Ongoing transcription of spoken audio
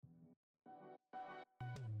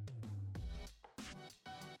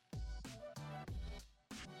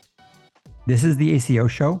This is the ACO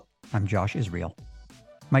Show. I'm Josh Israel.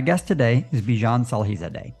 My guest today is Bijan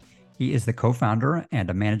Salhizadeh. He is the co-founder and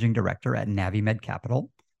a managing director at NaviMed Capital,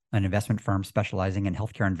 an investment firm specializing in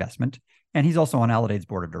healthcare investment, and he's also on Alade's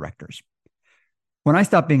board of directors. When I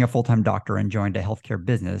stopped being a full-time doctor and joined a healthcare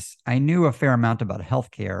business, I knew a fair amount about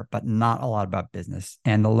healthcare, but not a lot about business,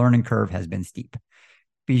 and the learning curve has been steep.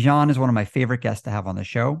 Bijan is one of my favorite guests to have on the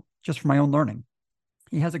show, just for my own learning.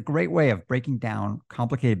 He has a great way of breaking down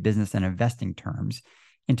complicated business and investing terms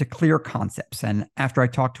into clear concepts. And after I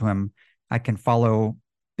talk to him, I can follow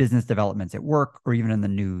business developments at work or even in the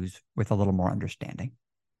news with a little more understanding.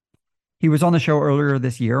 He was on the show earlier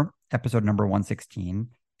this year, episode number 116,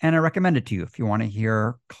 and I recommend it to you if you want to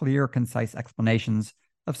hear clear, concise explanations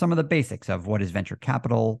of some of the basics of what is venture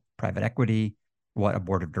capital, private equity, what a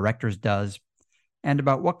board of directors does, and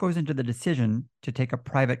about what goes into the decision to take a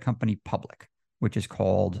private company public, which is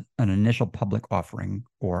called an initial public offering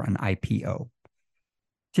or an IPO.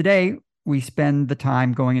 Today, we spend the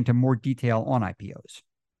time going into more detail on IPOs,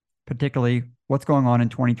 particularly what's going on in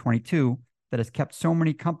 2022 that has kept so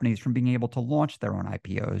many companies from being able to launch their own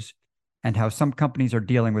IPOs, and how some companies are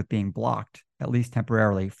dealing with being blocked, at least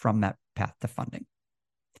temporarily, from that path to funding.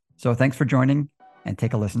 So thanks for joining, and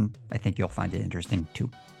take a listen. I think you'll find it interesting too.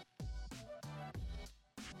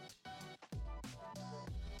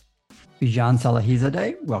 Bijan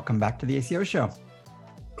Salhizadeh, welcome back to the ACO Show.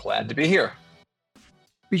 Glad to be here.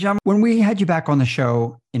 Bijan, when we had you back on the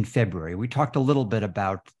show in February, we talked a little bit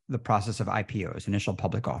about the process of IPOs, initial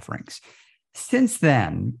public offerings. Since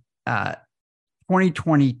then,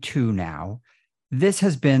 2022 now, this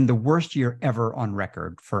has been the worst year ever on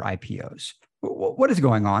record for IPOs. What is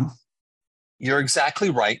going on? You're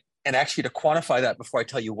exactly right. And actually, to quantify that before I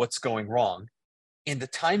tell you what's going wrong, in the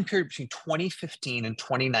time period between 2015 and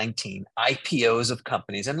 2019, IPOs of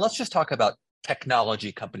companies, and let's just talk about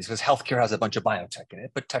technology companies, because healthcare has a bunch of biotech in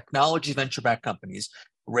it, but technology venture-backed companies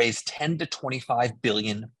raised 10 to 25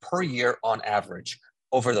 billion per year on average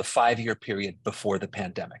over the 5-year period before the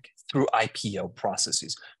pandemic through IPO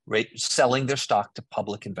processes, right? Selling their stock to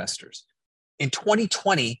public investors. In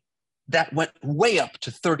 2020, that went way up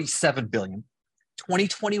to 37 billion.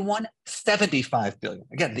 2021, 75 billion.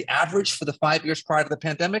 Again, the average for the 5 years prior to the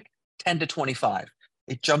pandemic, 10 to 25.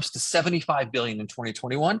 It jumps to 75 billion in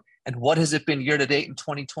 2021. And what has it been year to date in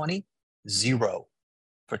 2020? Zero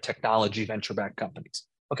for technology venture-backed companies.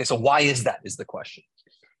 Okay, so why is that is the question.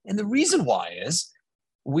 And the reason why is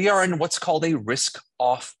we are in what's called a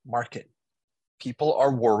risk-off market. People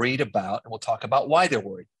are worried about, and we'll talk about why they're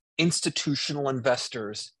worried. Institutional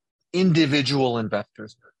investors, individual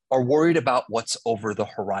investors are worried about what's over the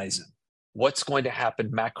horizon, what's going to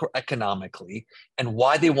happen macroeconomically, and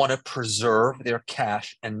why they want to preserve their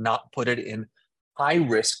cash and not put it in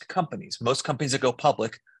high-risk companies. Most companies that go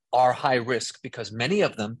public are high risk because many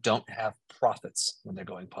of them don't have profits when they're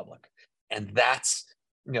going public. And that's,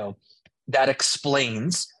 that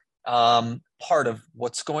explains part of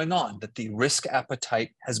what's going on, that the risk appetite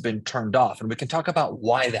has been turned off. And we can talk about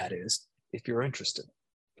why that is if you're interested.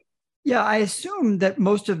 Yeah, I assume that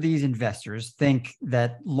most of these investors think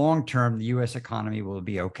that long-term, the U.S. economy will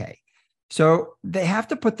be okay. So they have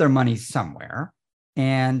to put their money somewhere.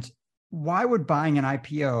 And why would buying an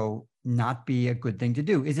IPO not be a good thing to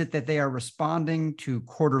do? Is it that they are responding to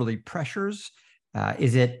quarterly pressures?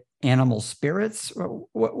 Is it animal spirits?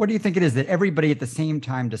 What do you think it is that everybody at the same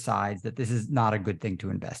time decides that this is not a good thing to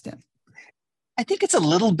invest in? I think it's a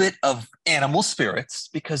little bit of animal spirits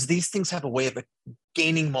because these things have a way of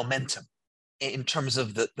gaining momentum in terms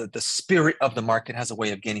of the spirit of the market has a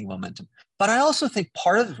way of gaining momentum. But I also think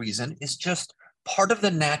part of the reason is just part of the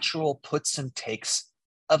natural puts and takes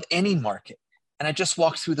of any market. And I just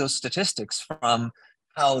walked through those statistics from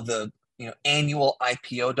how the annual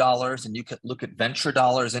IPO dollars, and you could look at venture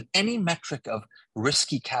dollars, and any metric of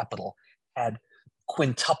risky capital had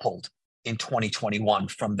quintupled in 2021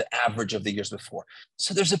 from the average of the years before.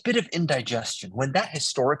 So there's a bit of indigestion. When that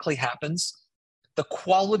historically happens, the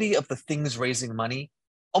quality of the things raising money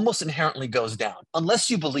almost inherently goes down,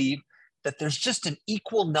 unless you believe that there's just an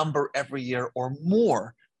equal number every year or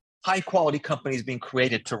more high quality companies being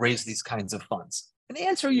created to raise these kinds of funds. And the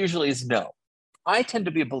answer usually is no. I tend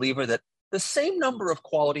to be a believer that the same number of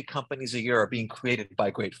quality companies a year are being created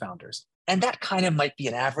by great founders. And that kind of might be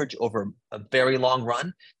an average over a very long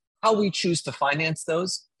run. How we choose to finance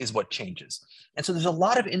those is what changes. And so there's a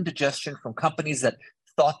lot of indigestion from companies that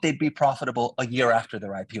thought they'd be profitable a year after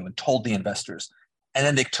their IPO and told the investors. And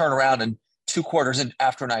then they turn around and 2 quarters in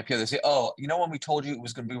after an IPO, they say, oh, when we told you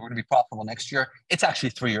we're going to be profitable next year, it's actually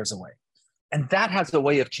 3 years away. And that has a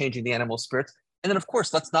way of changing the animal spirits. And then, of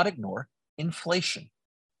course, let's not ignore inflation.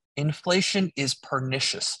 Inflation is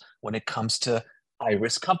pernicious when it comes to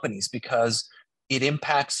high-risk companies because it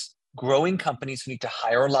impacts growing companies who need to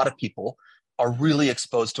hire a lot of people, are really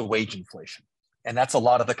exposed to wage inflation. And that's a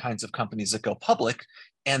lot of the kinds of companies that go public.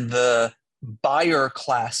 And the buyer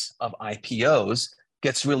class of IPOs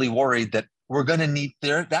gets really worried that we're going to need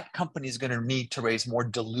that company is going to need to raise more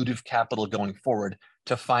dilutive capital going forward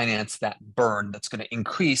to finance that burn that's going to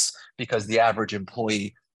increase because the average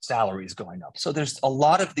employee salary is going up. So there's a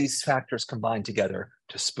lot of these factors combined together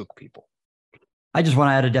to spook people. I just want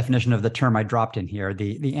to add a definition of the term I dropped in here,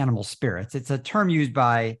 the animal spirits. It's a term used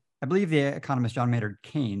by, I believe, the economist John Maynard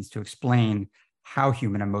Keynes to explain how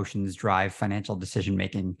human emotions drive financial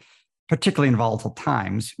decision-making, particularly in volatile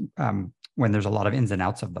times when there's a lot of ins and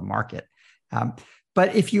outs of the market.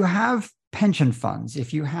 But if you have pension funds,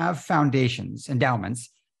 if you have foundations, endowments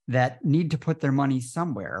that need to put their money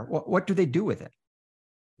somewhere, what do they do with it?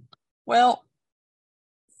 Well,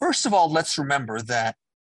 first of all, let's remember that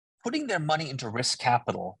putting their money into risk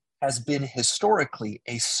capital has been historically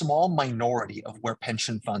a small minority of where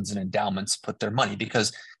pension funds and endowments put their money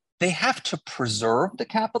because they have to preserve the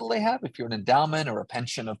capital they have. If you're an endowment or a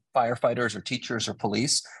pension of firefighters or teachers or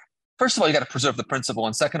police, first of all, you got to preserve the principal.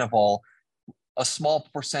 And second of all, a small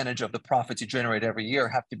percentage of the profits you generate every year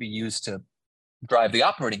have to be used to drive the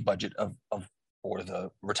operating budget or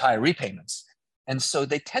the retiree payments. And so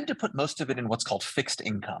they tend to put most of it in what's called fixed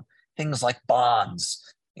income, things like bonds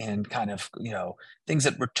and kind of, things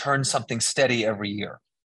that return something steady every year.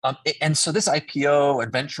 And so this IPO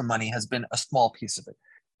and venture money has been a small piece of it.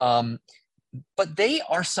 But they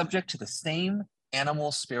are subject to the same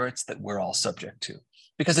animal spirits that we're all subject to.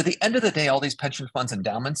 Because at the end of the day, all these pension funds,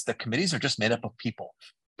 endowments, the committees are just made up of people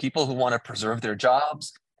who want to preserve their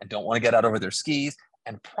jobs and don't want to get out over their skis,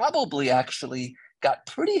 and probably actually got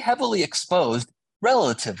pretty heavily exposed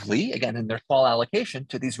relatively, again, in their small allocation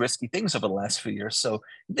to these risky things over the last few years. So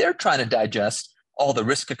they're trying to digest all the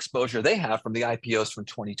risk exposure they have from the IPOs from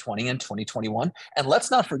 2020 and 2021. And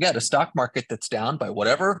let's not forget a stock market that's down by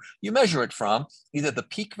whatever you measure it from, either the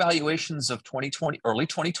peak valuations of 2020, early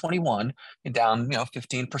 2021, and down,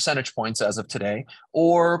 15 percentage points as of today,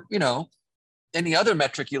 or, any other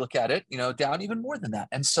metric you look at it, down even more than that.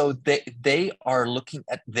 And so they are looking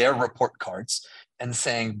at their report cards and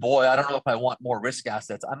saying, boy, I don't know if I want more risk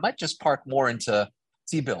assets. I might just park more into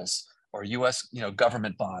T-bills or US,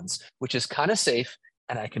 government bonds, which is kind of safe.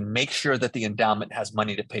 And I can make sure that the endowment has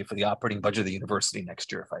money to pay for the operating budget of the university next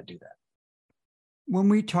year if I do that. When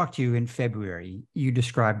we talked to you in February, you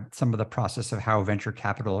described some of the process of how venture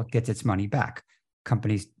capital gets its money back.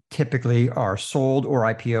 Companies typically are sold or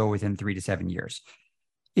IPO within 3 to 7 years.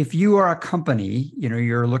 If you are a company,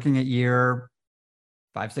 you're looking at year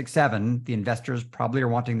 5, 6, 7, the investors probably are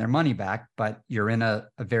wanting their money back, but you're in a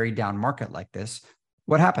very down market like this.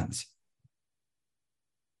 What happens?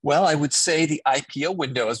 Well, I would say the IPO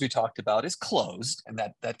window, as we talked about, is closed, and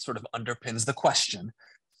that sort of underpins the question.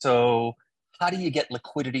 So how do you get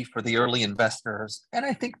liquidity for the early investors? And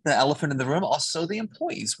I think the elephant in the room, also the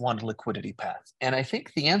employees want a liquidity path. And I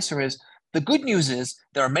think the answer is, the good news is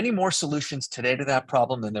there are many more solutions today to that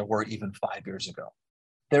problem than there were even 5 years ago.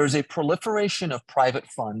 There is a proliferation of private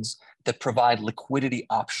funds that provide liquidity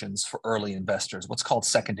options for early investors, what's called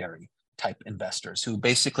secondary type investors, who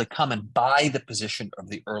basically come and buy the position of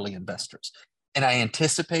the early investors. And I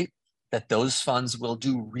anticipate that those funds will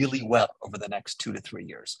do really well over the next 2 to 3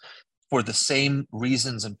 years for the same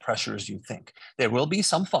reasons and pressures you think. There will be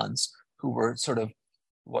some funds who were sort of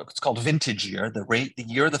what's called vintage year, the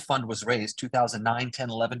year the fund was raised, 2009, 10,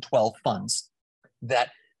 11, 12 funds that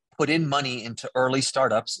put in money into early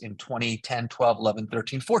startups in 2010, 12, 11,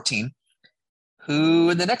 13, 14, who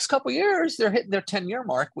in the next couple of years, they're hitting their 10-year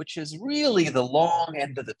mark, which is really the long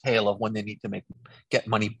end of the tail of when they need to get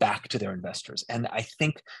money back to their investors. And I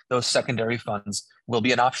think those secondary funds will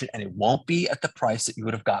be an option, and it won't be at the price that you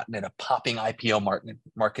would have gotten at a popping IPO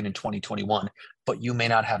market in 2021, but you may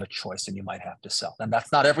not have a choice and you might have to sell. And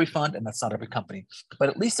that's not every fund and that's not every company, but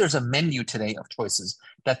at least there's a menu today of choices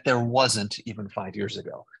that there wasn't even 5 years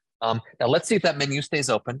ago. Now let's see if that menu stays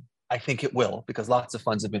open. I think it will, because lots of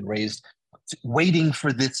funds have been raised waiting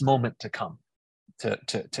for this moment to come to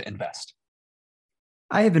invest.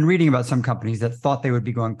 I have been reading about some companies that thought they would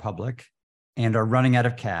be going public and are running out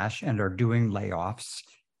of cash and are doing layoffs.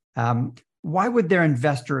 Why would their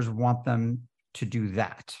investors want them to do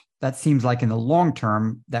that? That seems like in the long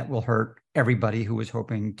term, that will hurt everybody who was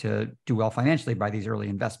hoping to do well financially by these early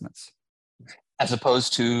investments. As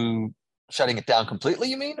opposed to shutting it down completely,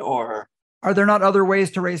 you mean? Or are there not other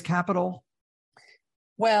ways to raise capital?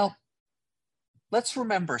 Well, let's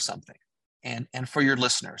remember something. And for your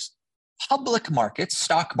listeners, public markets,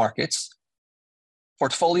 stock markets,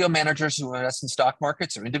 portfolio managers who invest in stock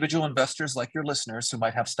markets or individual investors like your listeners who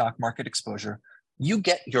might have stock market exposure, you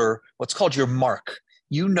get your what's called your mark.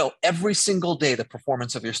 You know every single day the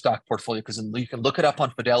performance of your stock portfolio because you can look it up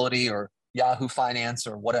on Fidelity or Yahoo Finance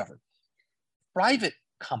or whatever. Private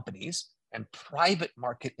companies and private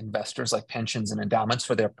market investors like pensions and endowments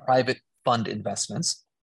for their private fund investments,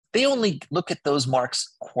 they only look at those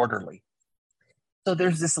marks quarterly. So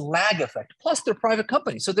there's this lag effect. Plus, they're private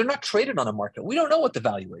companies, so they're not traded on a market. We don't know what the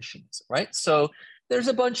valuation is, right? So there's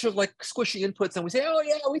a bunch of like squishy inputs, and we say, oh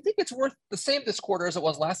yeah, we think it's worth the same this quarter as it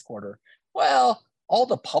was last quarter. Well, all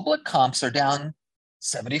the public comps are down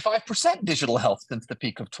 75% digital health since the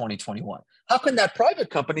peak of 2021. How can that private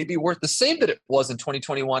company be worth the same that it was in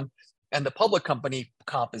 2021 and the public company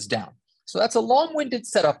comp is down? So that's a long-winded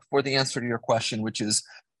setup for the answer to your question, which is,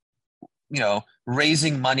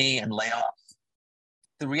 raising money and layoffs.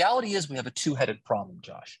 The reality is we have a two-headed problem,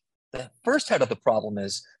 Josh. The first head of the problem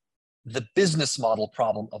is the business model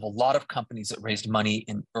problem of a lot of companies that raised money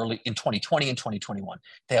in 2020 and 2021.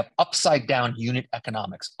 They have upside down unit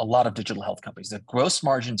economics. A lot of digital health companies, their gross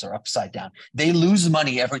margins are upside down. They lose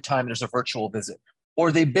money every time there's a virtual visit,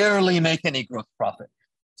 or they barely make any gross profit.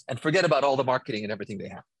 And forget about all the marketing and everything they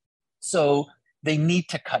have. So they need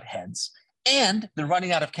to cut heads, and they're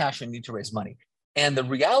running out of cash and need to raise money. And the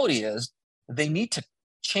reality is they need to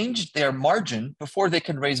change their margin before they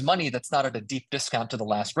can raise money that's not at a deep discount to the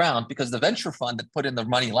last round, because the venture fund that put in the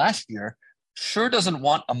money last year sure doesn't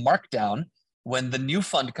want a markdown when the new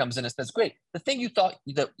fund comes in and says, great, the thing you thought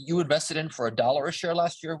that you invested in for $1 a share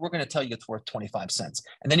last year, we're going to tell you it's worth 25 cents.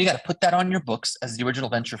 And then you got to put that on your books as the original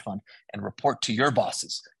venture fund and report to your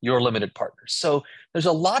bosses, your limited partners. So there's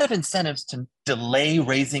a lot of incentives to delay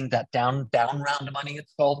raising that down round money,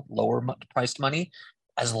 it's called, lower priced money,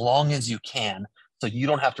 as long as you can. So you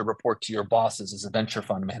don't have to report to your bosses as a venture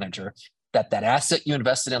fund manager that asset you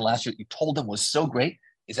invested in last year, you told them was so great,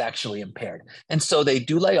 is actually impaired. And so they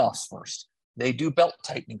do layoffs first. They do belt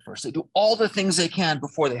tightening first. They do all the things they can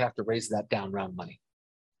before they have to raise that down round money.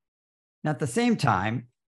 Now, at the same time,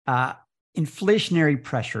 inflationary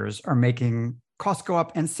pressures are making costs go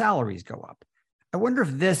up and salaries go up. I wonder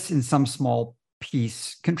if this, in some small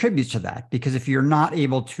piece, contributes to that, because if you're not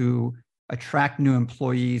able to attract new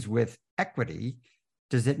employees with equity,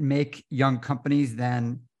 does it make young companies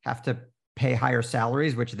then have to pay higher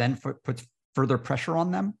salaries, which then puts further pressure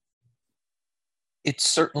on them? It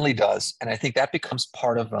certainly does. And I think that becomes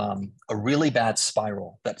part of a really bad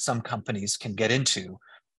spiral that some companies can get into,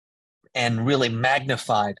 and really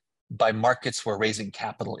magnified by markets where raising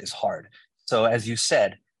capital is hard. So as you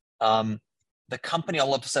said, the company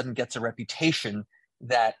all of a sudden gets a reputation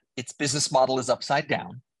that its business model is upside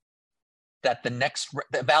down, that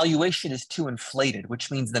the valuation is too inflated,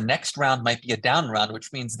 which means the next round might be a down round,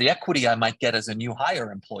 which means the equity I might get as a new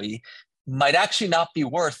hire employee might actually not be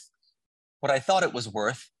worth what I thought it was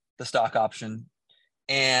worth, the stock option.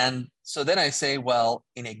 And so then I say, well,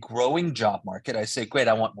 in a growing job market, I say, great,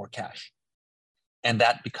 I want more cash. And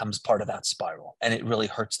that becomes part of that spiral, and it really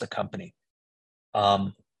hurts the company.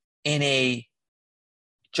 In a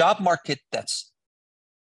job market that's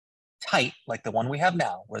tight, like the one we have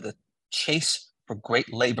now, where the chase for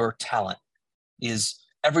great labor talent is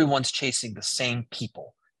everyone's chasing the same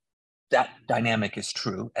people, that dynamic is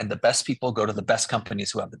true. And the best people go to the best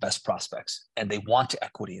companies who have the best prospects, and they want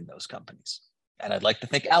equity in those companies. And I'd like to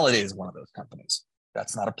think Alliday is one of those companies.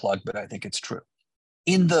 That's not a plug, but I think it's true.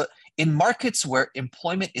 In markets where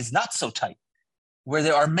employment is not so tight, where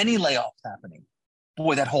there are many layoffs happening,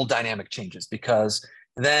 boy, that whole dynamic changes, because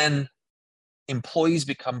then employees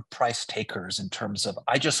become price takers in terms of,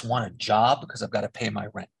 I just want a job because I've got to pay my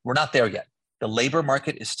rent. We're not there yet. The labor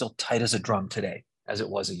market is still tight as a drum today, as it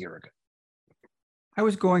was a year ago. I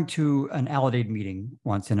was going to an Alliday meeting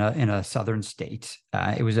once in a southern state.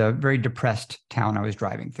 It was a very depressed town I was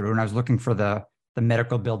driving through, and I was looking for the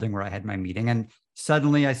medical building where I had my meeting. And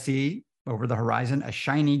suddenly I see over the horizon a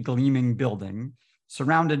shiny, gleaming building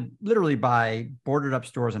surrounded literally by boarded up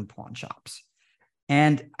stores and pawn shops.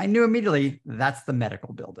 And I knew immediately that's the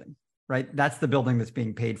medical building, right? That's the building that's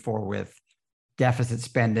being paid for with deficit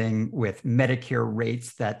spending, with Medicare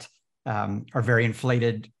rates that are very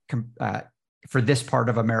inflated for this part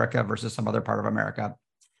of America versus some other part of America.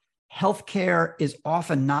 Healthcare is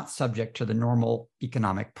often not subject to the normal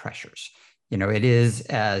economic pressures. It is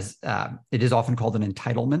often called an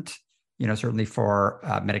entitlement, certainly for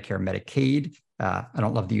Medicare and Medicaid. I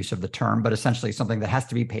don't love the use of the term, but essentially something that has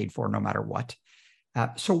to be paid for no matter what.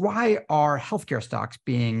 So why are healthcare stocks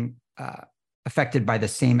being affected by the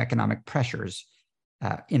same economic pressures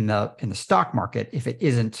in the stock market if it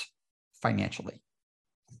isn't financially?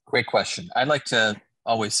 Great question. I'd like to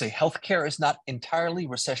always say healthcare is not entirely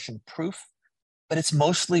recession proof, but it's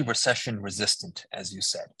mostly recession resistant, as you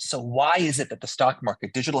said. So why is it that the stock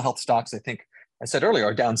market, digital health stocks, I think I said earlier,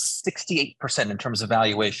 are down 68% in terms of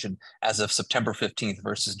valuation as of September 15th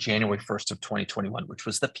versus January 1st of 2021, which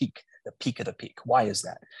was the peak of the peak. Why is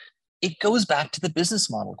that? It goes back to the business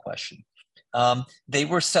model question. They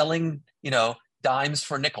were selling, dimes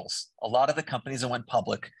for nickels. A lot of the companies that went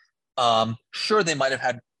public, sure, they might have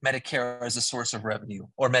had Medicare as a source of revenue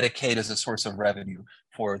or Medicaid as a source of revenue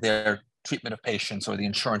for their treatment of patients or the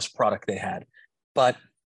insurance product they had, but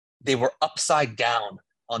they were upside down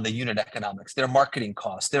on the unit economics, their marketing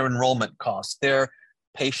costs, their enrollment costs, their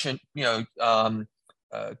patient,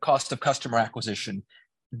 cost of customer acquisition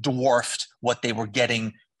dwarfed what they were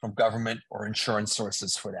getting from government or insurance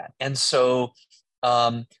sources for that. And so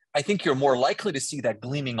I think you're more likely to see that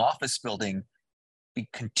gleaming office building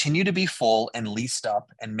continue to be full and leased up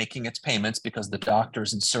and making its payments because the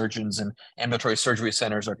doctors and surgeons and ambulatory surgery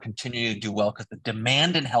centers are continuing to do well because the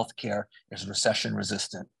demand in healthcare is recession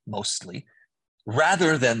resistant mostly,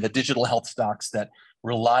 rather than the digital health stocks that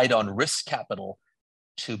relied on risk capital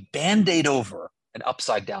to band-aid over an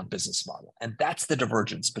upside down business model. And that's the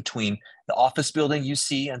divergence between the office building you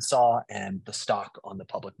see and saw and the stock on the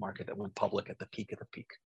public market that went public at the peak of the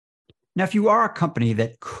peak. Now, if you are a company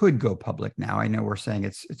that could go public now, I know we're saying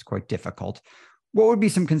it's quite difficult. What would be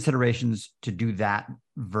some considerations to do that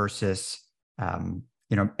versus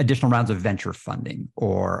additional rounds of venture funding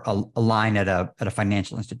or a line at a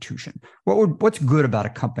financial institution? What's good about a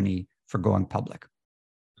company for going public?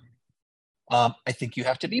 I think you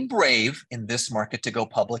have to be brave in this market to go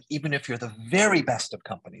public, even if you're the very best of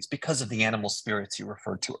companies, because of the animal spirits you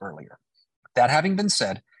referred to earlier. That having been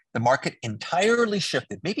said, the market entirely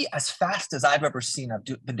shifted, maybe as fast as I've ever seen. I've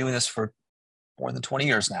been doing this for more than 20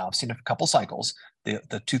 years now. I've seen a couple cycles,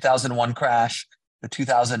 the 2001 crash, the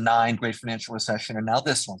 2009 great financial recession, and now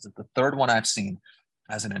this one's the third one I've seen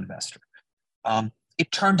as an investor.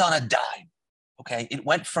 It turned on a dime, okay? It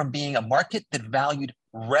went from being a market that valued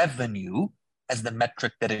revenue as the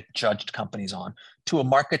metric that it judged companies on to a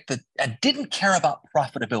market that didn't care about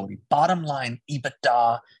profitability, bottom line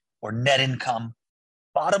EBITDA or net income,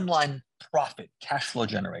 bottom line profit, cash flow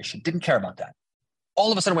generation, didn't care about that.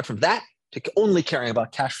 All of a sudden went from that to only caring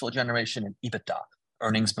about cash flow generation and EBITDA,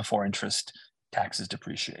 earnings before interest, taxes,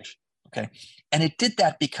 depreciation, okay? And it did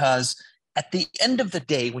that because at the end of the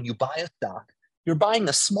day, when you buy a stock, you're buying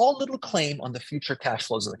a small little claim on the future cash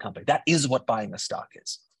flows of the company. That is what buying a stock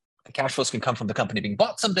is. The cash flows can come from the company being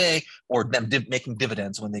bought someday or them making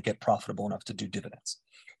dividends when they get profitable enough to do dividends.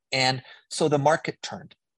 And so the market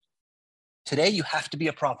turned. Today, you have to be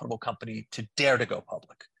a profitable company to dare to go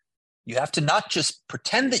public. You have to not just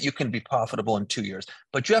pretend that you can be profitable in 2 years,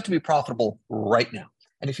 but you have to be profitable right now.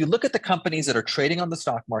 And if you look at the companies that are trading on the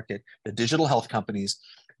stock market, the digital health companies,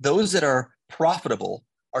 those that are profitable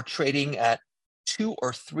are trading at 2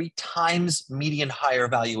 or 3 times median higher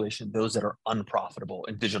valuation, those that are unprofitable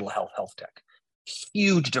in digital health tech.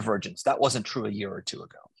 Huge divergence. That wasn't true a year or two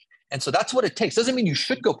ago. And so that's what it takes. Doesn't mean you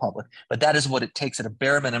should go public, but that is what it takes at a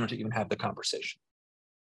bare minimum to even have the conversation.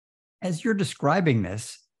 As you're describing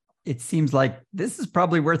this, it seems like this is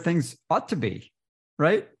probably where things ought to be,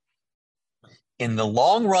 right? In the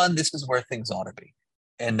long run, this is where things ought to be.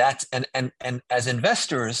 And that's and as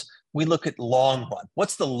investors, we look at long run.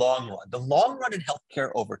 What's the long run? The long run in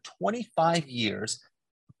healthcare over 25 years,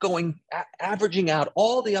 averaging out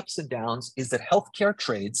all the ups and downs, is that healthcare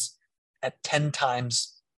trades at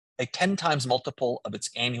a 10 times multiple of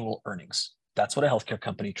its annual earnings. That's what a healthcare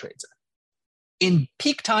company trades at. In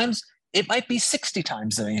peak times, it might be 60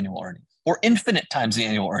 times the annual earnings or infinite times the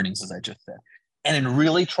annual earnings, as I just said. And in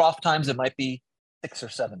really trough times, it might be 6 or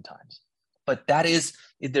 7 times. But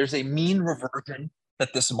there's a mean reversion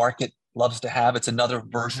that this market loves to have. It's another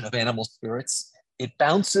version of animal spirits. It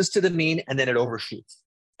bounces to the mean and then it overshoots.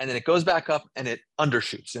 And then it goes back up and it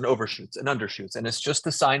undershoots and overshoots and undershoots. And it's just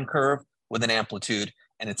the sine curve with an amplitude.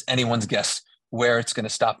 And it's anyone's guess where it's going to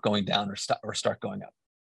stop going down or start going up.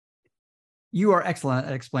 You are excellent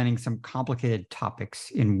at explaining some complicated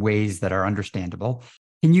topics in ways that are understandable.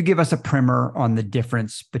 Can you give us a primer on the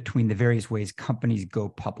difference between the various ways companies go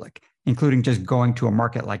public, including just going to a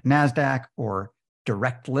market like NASDAQ or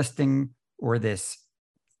direct listing or this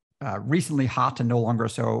recently hot and no longer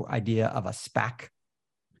so idea of a SPAC?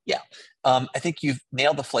 Yeah, I think you've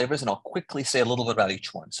nailed the flavors, and I'll quickly say a little bit about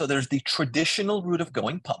each one. So there's the traditional route of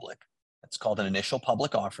going public. It's called an initial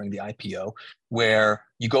public offering, the IPO, where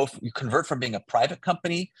you convert from being a private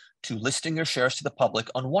company to listing your shares to the public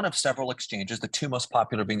on one of several exchanges, the two most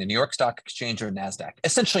popular being the New York Stock Exchange or NASDAQ.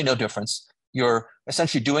 Essentially no difference. You're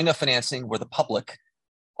essentially doing a financing where the public,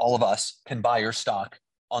 all of us, can buy your stock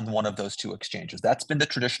on one of those two exchanges. That's been the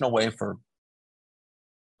traditional way for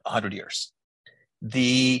 100 years.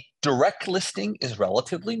 The direct listing is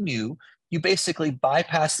relatively new. You basically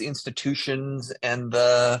bypass the institutions and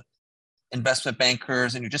the investment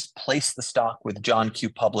bankers, and you just place the stock with John Q.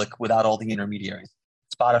 Public without all the intermediaries.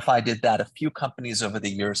 Spotify did that. A few companies over the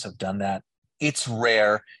years have done that. It's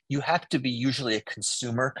rare. You have to be usually a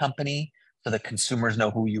consumer company so that consumers know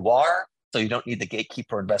who you are. So you don't need the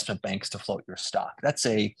gatekeeper investment banks to float your stock. That's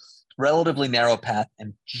a relatively narrow path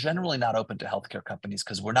and generally not open to healthcare companies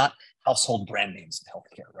because we're not household brand names in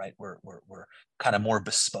healthcare, right? We're kind of more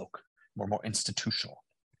bespoke, we're more institutional.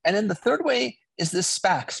 And then the third way is this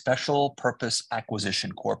SPAC, Special Purpose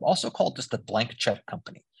Acquisition Corp, also called just a blank check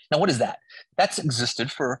company. Now, what is that? That's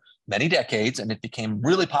existed for many decades, and it became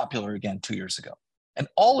really popular again 2 years ago. And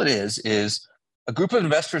all it is a group of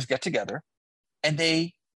investors get together, and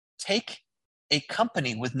they take a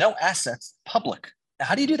company with no assets public. Now,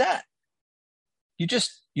 how do you do that? You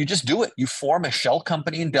just do it. You form a shell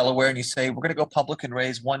company in Delaware, and you say, we're going to go public and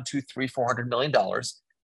raise $100, $200, $300, $400 million.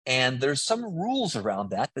 And there's some rules around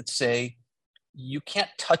that say you can't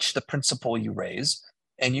touch the principal you raise,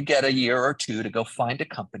 and you get a year or two to go find a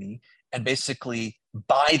company and basically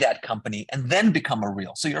buy that company and then become a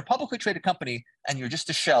real. So you're a publicly traded company and you're just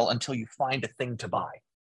a shell until you find a thing to buy.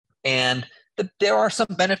 And there are some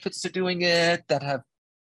benefits to doing it that have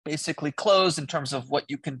basically closed in terms of what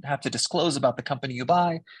you can have to disclose about the company you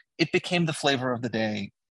buy. It became the flavor of the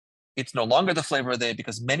day. It's no longer the flavor of the day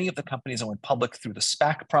because many of the companies that went public through the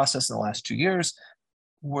SPAC process in the last 2 years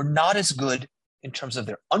were not as good in terms of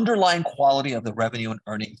their underlying quality of the revenue and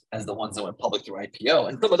earnings as the ones that went public through IPO.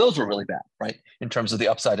 And some of those were really bad, right? In terms of the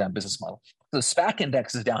upside down business model. So the SPAC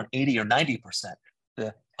index is down 80 or 90%.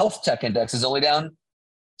 The health tech index is only down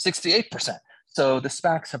 68%. So the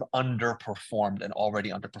SPACs have underperformed an already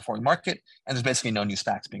underperforming market, and there's basically no new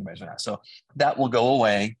SPACs being raised now. So that will go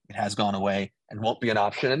away. It has gone away and won't be an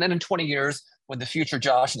option. And then in 20 years, when the future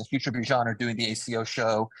Josh and the future Bijan are doing the ACO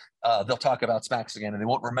show, they'll talk about SPACs again, and they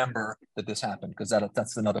won't remember that this happened because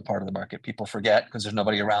that's another part of the market. People forget because there's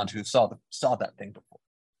nobody around who saw that thing before.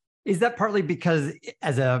 Is that partly because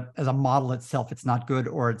as a model itself, it's not good,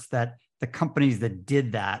 or it's that the companies that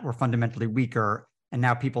did that were fundamentally weaker, and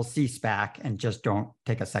now people see SPAC and just don't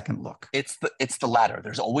take a second look? It's the latter.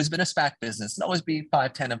 There's always been a SPAC business. There'll always be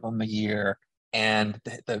 5-10 of them a year, and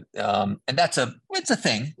it's a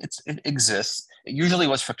thing. It exists. It usually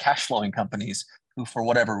was for cash flowing companies who, for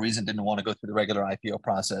whatever reason, didn't want to go through the regular IPO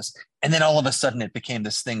process. And then all of a sudden, it became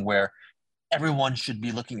this thing where everyone should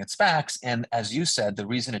be looking at SPACs. And as you said, the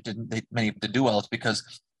reason many of them did do well is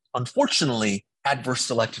because, unfortunately, adverse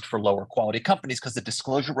selected for lower quality companies because the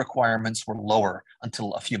disclosure requirements were lower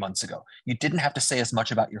until a few months ago. You didn't have to say as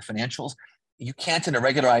much about your financials. You can't in a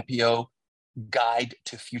regular IPO guide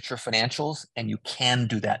to future financials, and you can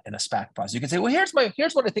do that in a SPAC process. You can say, well, here's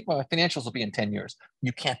what I think my financials will be in 10 years.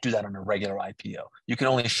 You can't do that on a regular IPO. You can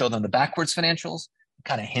only show them the backwards financials,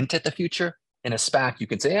 kind of hint at the future. In a SPAC, you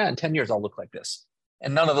can say, yeah, in 10 years, I'll look like this.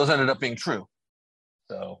 And none of those ended up being true.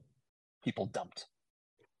 So people dumped.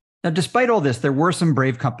 Now, despite all this, there were some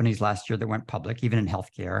brave companies last year that went public, even in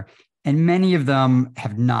healthcare, and many of them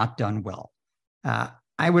have not done well.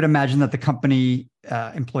 I would imagine that the company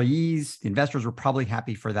employees, the investors were probably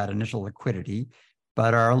happy for that initial liquidity,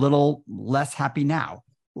 but are a little less happy now.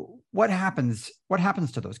 What happens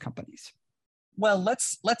to those companies? Well,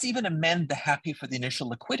 let's even amend the happy for the initial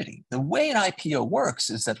liquidity. The way an IPO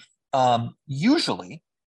works is that usually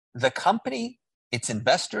the company, its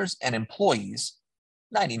investors and employees,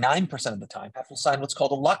 99% of the time, have to sign what's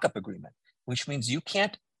called a lockup agreement, which means you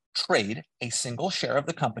can't trade a single share of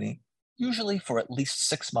the company, usually for at least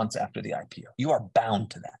 6 months after the IPO. You are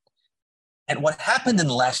bound to that. And what happened in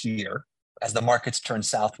the last year, as the markets turned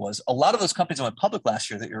south, was a lot of those companies that went public last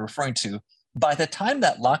year that you're referring to, by the time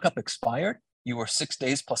that lockup expired, you were 6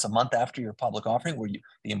 days plus a month after your public offering, where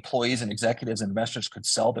the employees and executives and investors could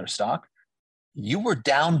sell their stock. You were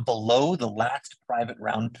down below the last private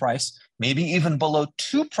round price, maybe even below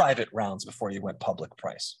 2 private rounds before you went public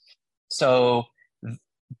price. So,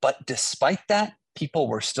 but despite that, people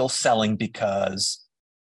were still selling because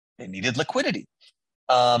they needed liquidity.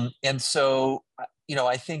 And so,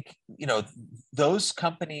 I think, those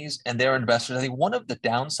companies and their investors, I think one of the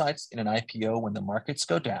downsides in an IPO when the markets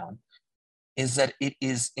go down is that it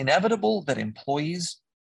is inevitable that employees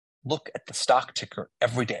look at the stock ticker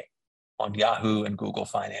every day on Yahoo and Google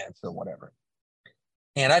Finance or whatever.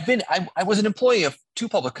 And I was an employee of 2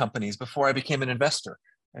 public companies before I became an investor.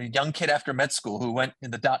 A young kid after med school who went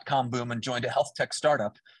in the dot-com boom and joined a health tech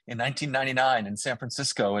startup in 1999 in San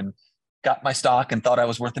Francisco and got my stock and thought I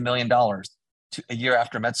was worth $1 million a year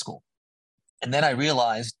after med school. And then I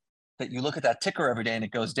realized that you look at that ticker every day and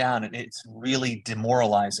it goes down, and it's really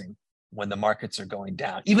demoralizing when the markets are going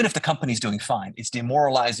down. Even if the company's doing fine, it's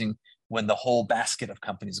demoralizing when the whole basket of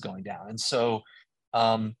companies is going down. And so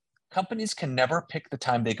companies can never pick the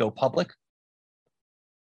time they go public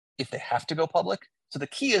if they have to go public. So the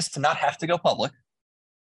key is to not have to go public,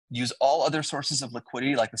 use all other sources of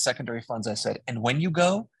liquidity like the secondary funds I said. And when you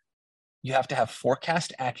go, you have to have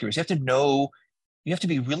forecast accuracy. You have to know, you have to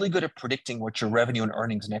be really good at predicting what your revenue and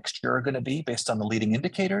earnings next year are going to be based on the leading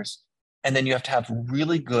indicators. And then you have to have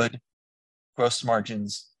really good gross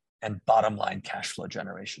margins and bottom line cash flow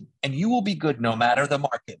generation. And you will be good no matter the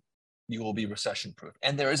market. You will be recession proof.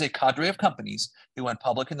 And there is a cadre of companies who went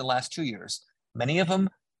public in the last 2 years. Many of them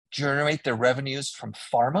generate their revenues from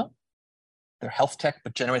pharma. They're health tech,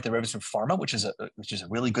 but generate their revenues from pharma, which is a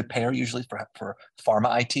really good payer usually for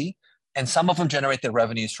pharma IT. And some of them generate their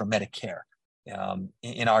revenues from Medicare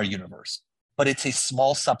in our universe. But it's a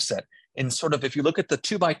small subset. And sort of if you look at the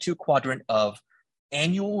 2x2 quadrant of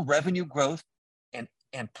annual revenue growth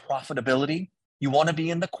and profitability, you want to be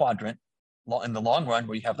in the quadrant in the long run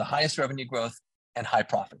where you have the highest revenue growth and high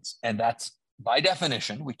profits. And that's by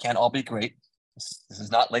definition, we can't all be great. This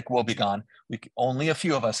is not like we'll be gone. Only a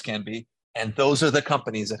few of us can be. And those are the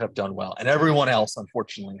companies that have done well. And everyone else,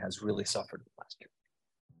 unfortunately, has really suffered last year.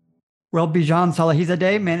 Well, Bijan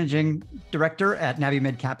Salhizadeh, Managing Director at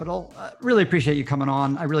NaviMed Capital, really appreciate you coming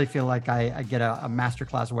on. I really feel like I get a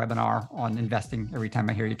masterclass webinar on investing every time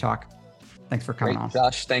I hear you talk. Thanks for coming on.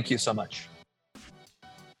 Josh, thank you so much.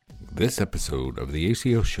 This episode of the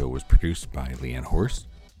ACO Show was produced by Leanne Horst,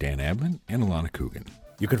 Dan Ablin, and Alana Coogan.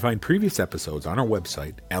 You can find previous episodes on our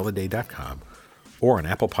website, alladay.com, or on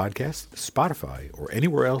Apple Podcasts, Spotify, or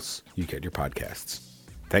anywhere else you get your podcasts.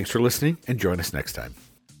 Thanks for listening, and join us next time.